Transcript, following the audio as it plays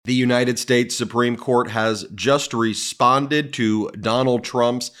The United States Supreme Court has just responded to Donald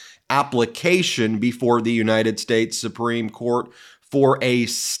Trump's application before the United States Supreme Court for a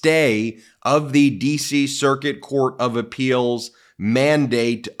stay of the D.C. Circuit Court of Appeals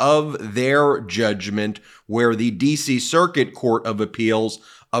mandate of their judgment, where the D.C. Circuit Court of Appeals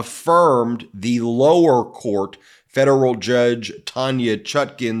affirmed the lower court federal judge Tanya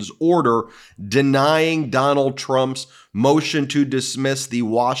Chutkan's order denying Donald Trump's motion to dismiss the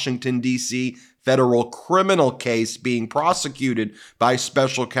Washington, D.C. federal criminal case being prosecuted by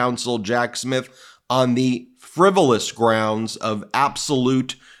special counsel Jack Smith on the frivolous grounds of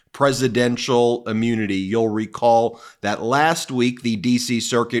absolute presidential immunity. You'll recall that last week, the D.C.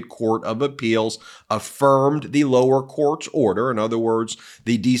 Circuit Court of Appeals affirmed the lower court's order. In other words,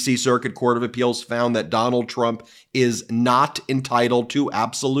 the D.C. Circuit Court of Appeals found that Donald Trump is not entitled to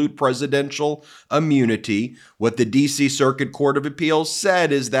absolute presidential immunity. What the D.C. Circuit Court of Appeals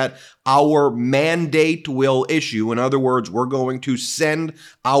said is that our mandate will issue. In other words, we're going to send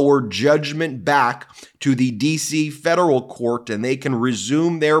our judgment back to the D.C. federal court, and they can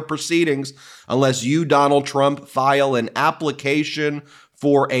resume their proceedings unless you, Donald Trump, file an application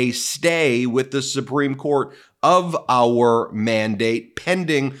for a stay with the Supreme Court of our mandate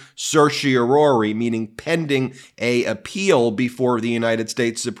pending certiorari, meaning pending a appeal before the United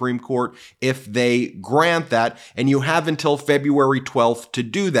States Supreme Court if they grant that. And you have until February 12th to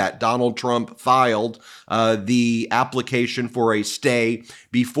do that. Donald Trump filed the application for a stay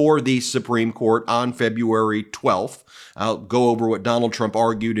before the Supreme Court on February 12th. I'll go over what Donald Trump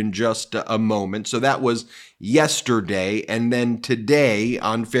argued in just a moment. So that was yesterday. And then today,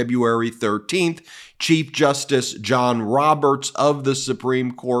 on February 13th, Chief Justice John Roberts of the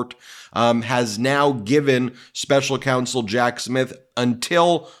Supreme Court has now given special counsel Jack Smith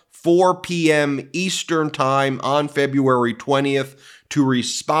until 4 p.m. Eastern Time on February 20th to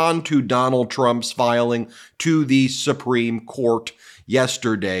respond to Donald Trump's filing to the Supreme Court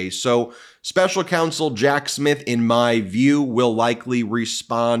yesterday. So special counsel Jack Smith, in my view, will likely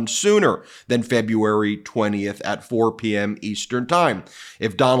respond sooner than February 20th at 4 p.m. Eastern Time.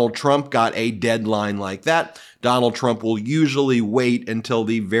 If Donald Trump got a deadline like that, Donald Trump will usually wait until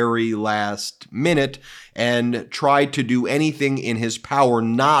the very last minute and try to do anything in his power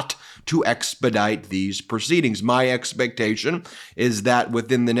not to expedite these proceedings. My expectation is that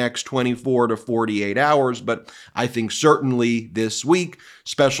within the next 24 to 48 hours, but I think certainly this week,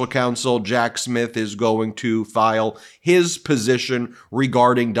 special counsel Jack Smith is going to file his position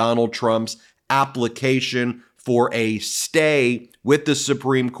regarding Donald Trump's application for a stay with the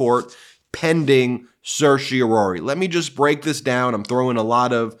Supreme Court pending certiorari. Let me just break this down. I'm throwing a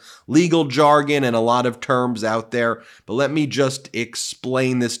lot of legal jargon and a lot of terms out there, but let me just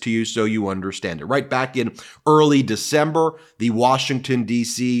explain this to you so you understand it. Right back in early December, the Washington,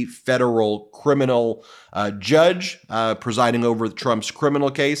 D.C. federal criminal judge presiding over Trump's criminal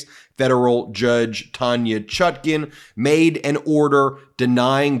case, federal judge Tanya Chutkan, made an order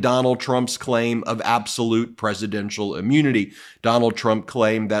denying Donald Trump's claim of absolute presidential immunity. Donald Trump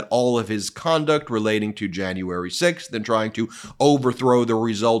claimed that all of his conduct relating to January 6th and trying to overthrow the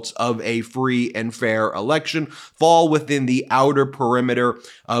results of a free and fair election fall within the outer perimeter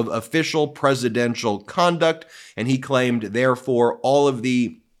of official presidential conduct, and he claimed, therefore, all of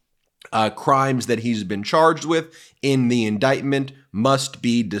the crimes that he's been charged with in the indictment must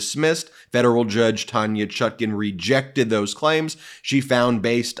be dismissed. Federal Judge Tanya Chutkan rejected those claims. She found,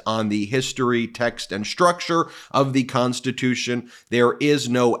 based on the history, text, and structure of the Constitution, there is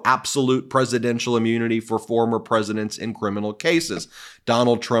no absolute presidential immunity for former presidents in criminal cases.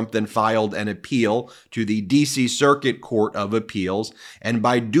 Donald Trump then filed an appeal to the D.C. Circuit Court of Appeals, and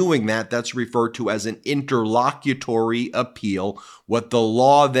by doing that, that's referred to as an interlocutory appeal. What the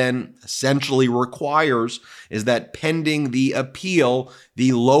law then essentially requires is that pending the appeal,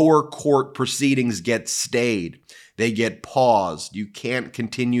 the lower court proceedings get stayed. They get paused. You can't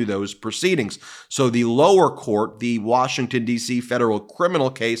continue those proceedings. So the lower court, the Washington, D.C. federal criminal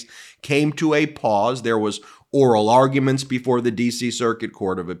case, came to a pause. There was oral arguments before the D.C. Circuit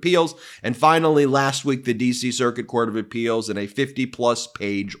Court of Appeals. And finally, last week, the D.C. Circuit Court of Appeals, in a 50-plus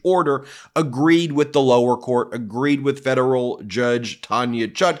page order, agreed with the lower court, agreed with federal judge Tanya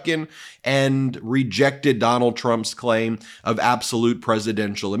Chutkan, and rejected Donald Trump's claim of absolute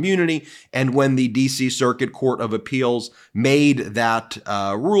presidential immunity. And when the D.C. Circuit Court of Appeals made that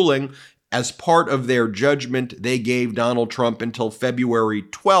ruling, as part of their judgment, they gave Donald Trump until February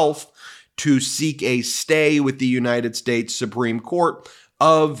 12th to seek a stay with the United States Supreme Court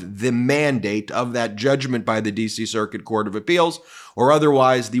of the mandate of that judgment by the D.C. Circuit Court of Appeals, or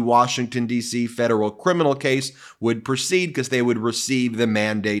otherwise the Washington, D.C. federal criminal case would proceed because they would receive the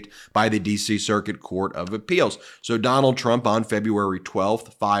mandate by the D.C. Circuit Court of Appeals. So Donald Trump on February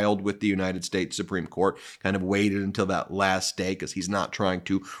 12th filed with the United States Supreme Court, kind of waited until that last day because he's not trying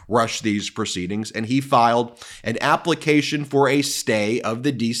to rush these proceedings, and he filed an application for a stay of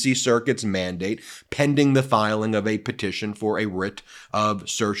the D.C. Circuit's mandate pending the filing of a petition for a writ of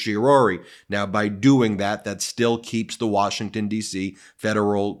certiorari. Now, by doing that, that still keeps the Washington, D.C.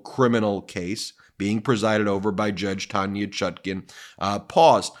 federal criminal case being presided over by Judge Tanya Chutkan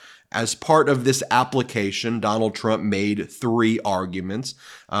paused. As part of this application, Donald Trump made three arguments,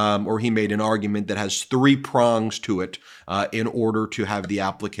 or he made an argument that has three prongs to it in order to have the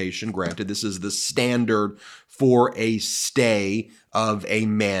application granted. This is the standard for a stay of a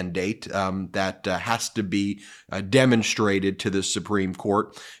mandate that has to be demonstrated to the Supreme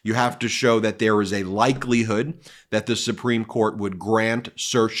Court. You have to show that there is a likelihood that the Supreme Court would grant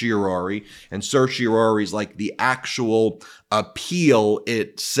certiorari, and certiorari is like the actual appeal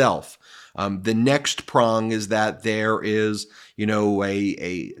itself. The next prong is that there is,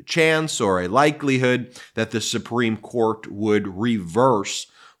 a chance or a likelihood that the Supreme Court would reverse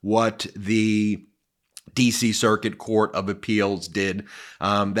what the D.C. Circuit Court of Appeals did,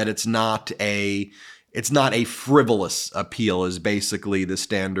 that it's not a frivolous appeal is basically the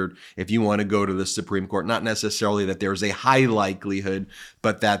standard if you want to go to the Supreme Court. Not necessarily that there's a high likelihood,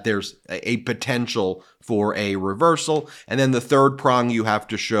 but that there's a potential for a reversal. And then the third prong you have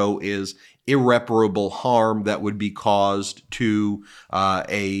to show is irreparable harm that would be caused to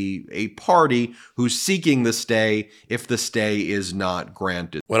a party who's seeking the stay if the stay is not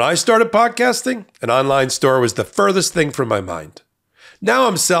granted. When I started podcasting, an online store was the furthest thing from my mind. Now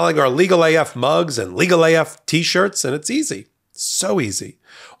I'm selling our Legal AF mugs and Legal AF t-shirts, and it's easy. So easy.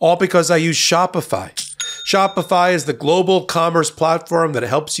 All because I use Shopify. Shopify is the global commerce platform that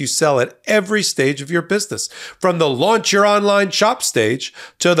helps you sell at every stage of your business. From the launch your online shop stage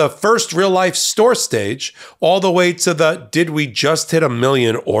to the first real life store stage, all the way to the did we just hit 1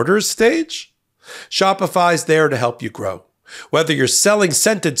 million orders stage? Shopify's there to help you grow. Whether you're selling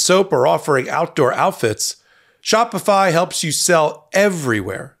scented soap or offering outdoor outfits, Shopify helps you sell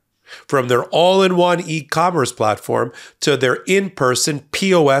everywhere. From their all-in-one e-commerce platform to their in-person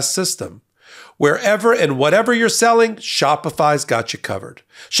POS system. Wherever and whatever you're selling, Shopify's got you covered.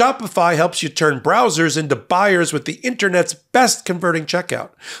 Shopify helps you turn browsers into buyers with the internet's best converting checkout,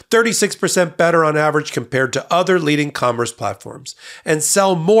 36% better on average compared to other leading commerce platforms, and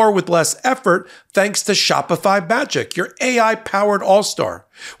sell more with less effort thanks to Shopify Magic, your AI-powered all-star.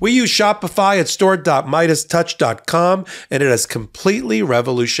 We use Shopify at store.midastouch.com, and it has completely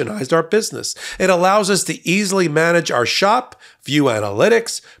revolutionized our business. It allows us to easily manage our shop, view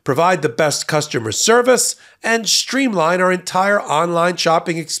analytics, provide the best customer service, and streamline our entire online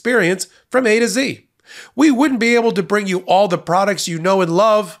shopping experience from A to Z. We wouldn't be able to bring you all the products you know and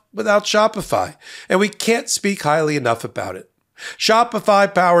love without Shopify, and we can't speak highly enough about it.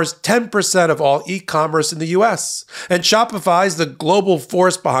 Shopify powers 10% of all e-commerce in the US, and Shopify is the global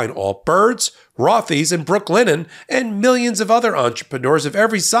force behind Allbirds, Rothy's, and Brooklinen, and millions of other entrepreneurs of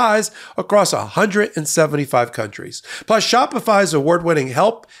every size across 175 countries. Plus, Shopify's award-winning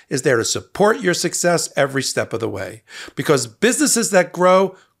help is there to support your success every step of the way. Because businesses that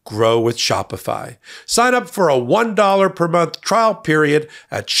grow with Shopify. Sign up for a $1 per month trial period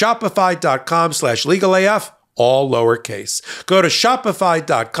at shopify.com/legalaf, all lowercase. Go to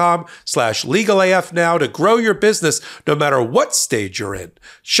shopify.com/legalaf now to grow your business no matter what stage you're in.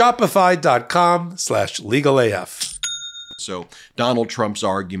 Shopify.com/legalaf. So Donald Trump's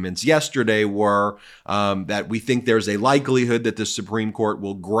arguments yesterday were that we think there's a likelihood that the Supreme Court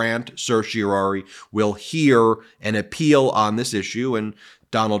will grant certiorari, will hear an appeal on this issue. And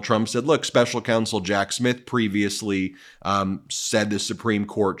Donald Trump said, look, special counsel Jack Smith previously said the Supreme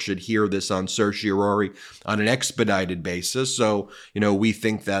Court should hear this on certiorari on an expedited basis. So, we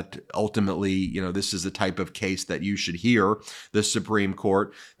think that ultimately, this is the type of case that you should hear the Supreme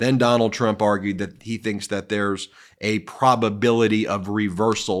Court. Then Donald Trump argued that he thinks that there's a probability of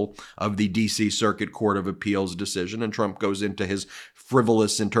reversal of the D.C. Circuit Court of Appeals decision. And Trump goes into his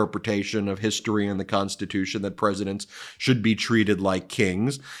frivolous interpretation of history and the Constitution that presidents should be treated like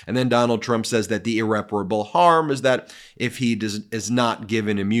kings. And then Donald Trump says that the irreparable harm is that if he is not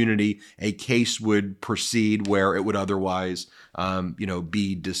given immunity, a case would proceed where it would otherwise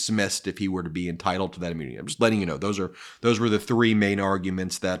be dismissed if he were to be entitled to that immunity. I'm just letting you know those were the three main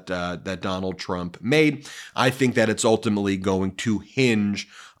arguments that Donald Trump made. I think that it's ultimately going to hinge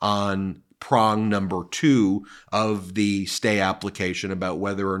on prong number 2 of the stay application about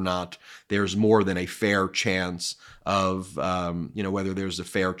whether or not there's more than a fair chance of, whether there's a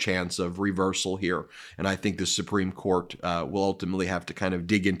fair chance of reversal here. And I think the Supreme Court will ultimately have to kind of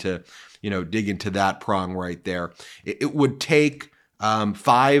dig into that prong right there. It would take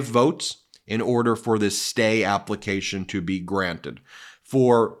 5 votes in order for this stay application to be granted.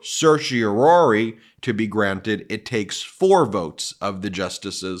 For certiorari to be granted, it takes 4 votes of the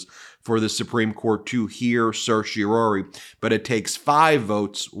justices for the Supreme Court to hear certiorari, but it takes 5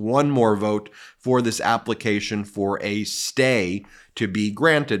 votes, 1 more vote, for this application for a stay to be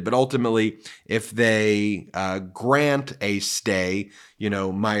granted. But ultimately, if they grant a stay,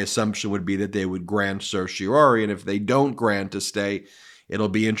 my assumption would be that they would grant certiorari, and if they don't grant a stay, it'll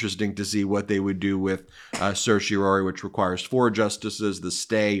be interesting to see what they would do with certiorari, which requires 4 justices. The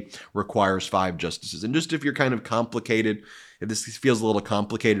stay requires 5 justices. And just if you're kind of complicated, if this feels a little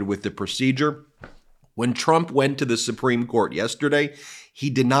complicated with the procedure, when Trump went to the Supreme Court yesterday, he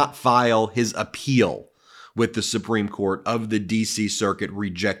did not file his appeal with the Supreme Court of the D.C. Circuit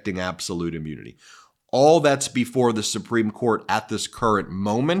rejecting absolute immunity. All that's before the Supreme Court at this current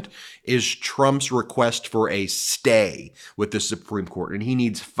moment is Trump's request for a stay with the Supreme Court. And he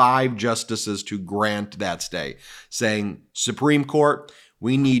needs 5 justices to grant that stay, saying, Supreme Court,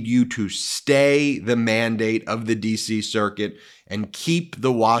 we need you to stay the mandate of the D.C. Circuit and keep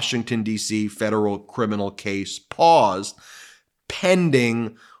the Washington, D.C. federal criminal case paused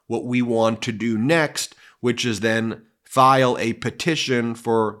pending what we want to do next, which is then file a petition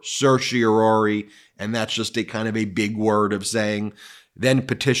for certiorari. And that's just a kind of a big word of saying, then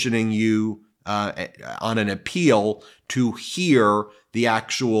petitioning you on an appeal to hear the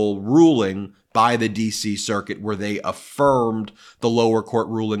actual ruling by the D.C. Circuit where they affirmed the lower court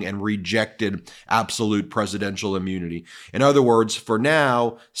ruling and rejected absolute presidential immunity. In other words, for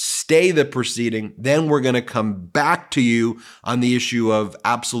now, stay the proceeding. Then we're going to come back to you on the issue of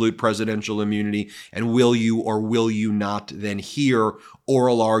absolute presidential immunity, and will you or will you not then hear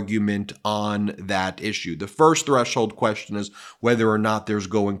oral argument on that issue. The first threshold question is whether or not there's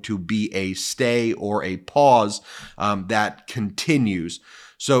going to be a stay or a pause that continues.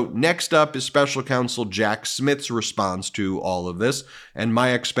 So next up is Special Counsel Jack Smith's response to all of this. And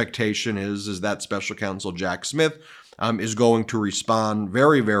my expectation is that Special Counsel Jack Smith is going to respond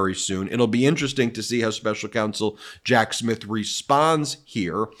very, very soon. It'll be interesting to see how Special Counsel Jack Smith responds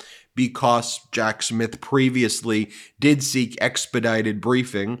here, because Jack Smith previously did seek expedited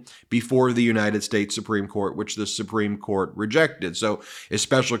briefing before the United States Supreme Court, which the Supreme Court rejected. So is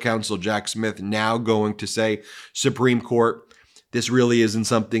Special Counsel Jack Smith now going to say, Supreme Court, this really isn't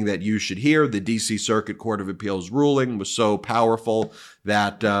something that you should hear? The D.C. Circuit Court of Appeals ruling was so powerful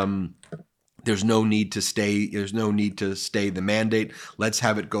that there's no need to stay the mandate. Let's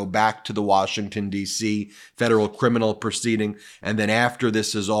have it go back to the Washington, D.C. federal criminal proceeding. And then after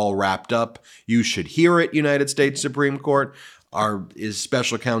this is all wrapped up, you should hear it, United States Supreme Court. Is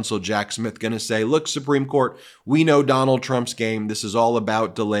Special Counsel Jack Smith going to say, look, Supreme Court, we know Donald Trump's game. This is all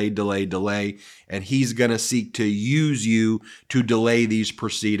about delay, delay, delay. And he's going to seek to use you to delay these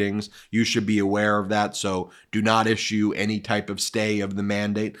proceedings. You should be aware of that. So do not issue any type of stay of the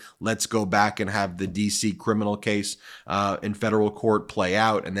mandate. Let's go back and have the D.C. criminal case in federal court play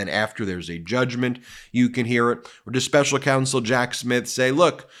out. And then after there's a judgment, you can hear it. Or does Special Counsel Jack Smith say,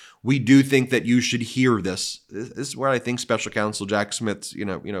 look, we do think that you should hear this. This is what I think Special Counsel Jack Smith,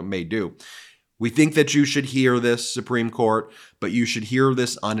 may do. We think that you should hear this, Supreme Court, but you should hear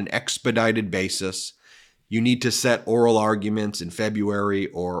this on an expedited basis. You need to set oral arguments in February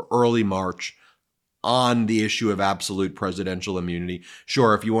or early March on the issue of absolute presidential immunity.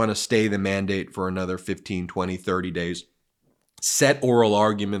 Sure, if you want to stay the mandate for another 15, 20, 30 days, set oral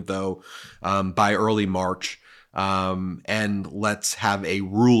argument, though, by early March. And let's have a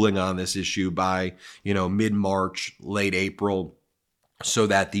ruling on this issue by, mid-March, late April, so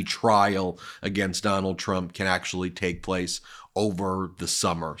that the trial against Donald Trump can actually take place over the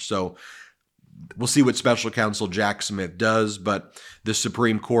summer. So we'll see what Special Counsel Jack Smith does, but the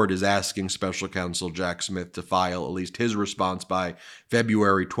Supreme Court is asking Special Counsel Jack Smith to file at least his response by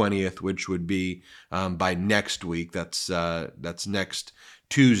February 20th, which would be by next week. That's next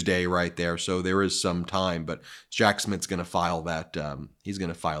Tuesday right there. So there is some time, but Jack Smith's going to file that. He's going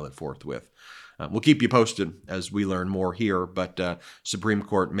to file it forthwith. We'll keep you posted as we learn more here, but Supreme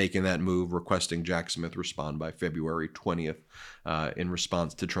Court making that move, requesting Jack Smith respond by February 20th in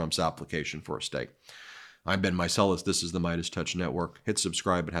response to Trump's application for a stay. I'm Ben Meiselas. This is the Midas Touch Network. Hit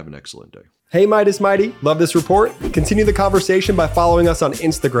subscribe and have an excellent day. Hey, Midas Mighty. Love this report? Continue the conversation by following us on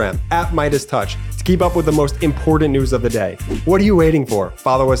Instagram @MidasTouch to keep up with the most important news of the day. What are you waiting for?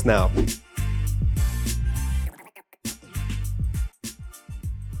 Follow us now.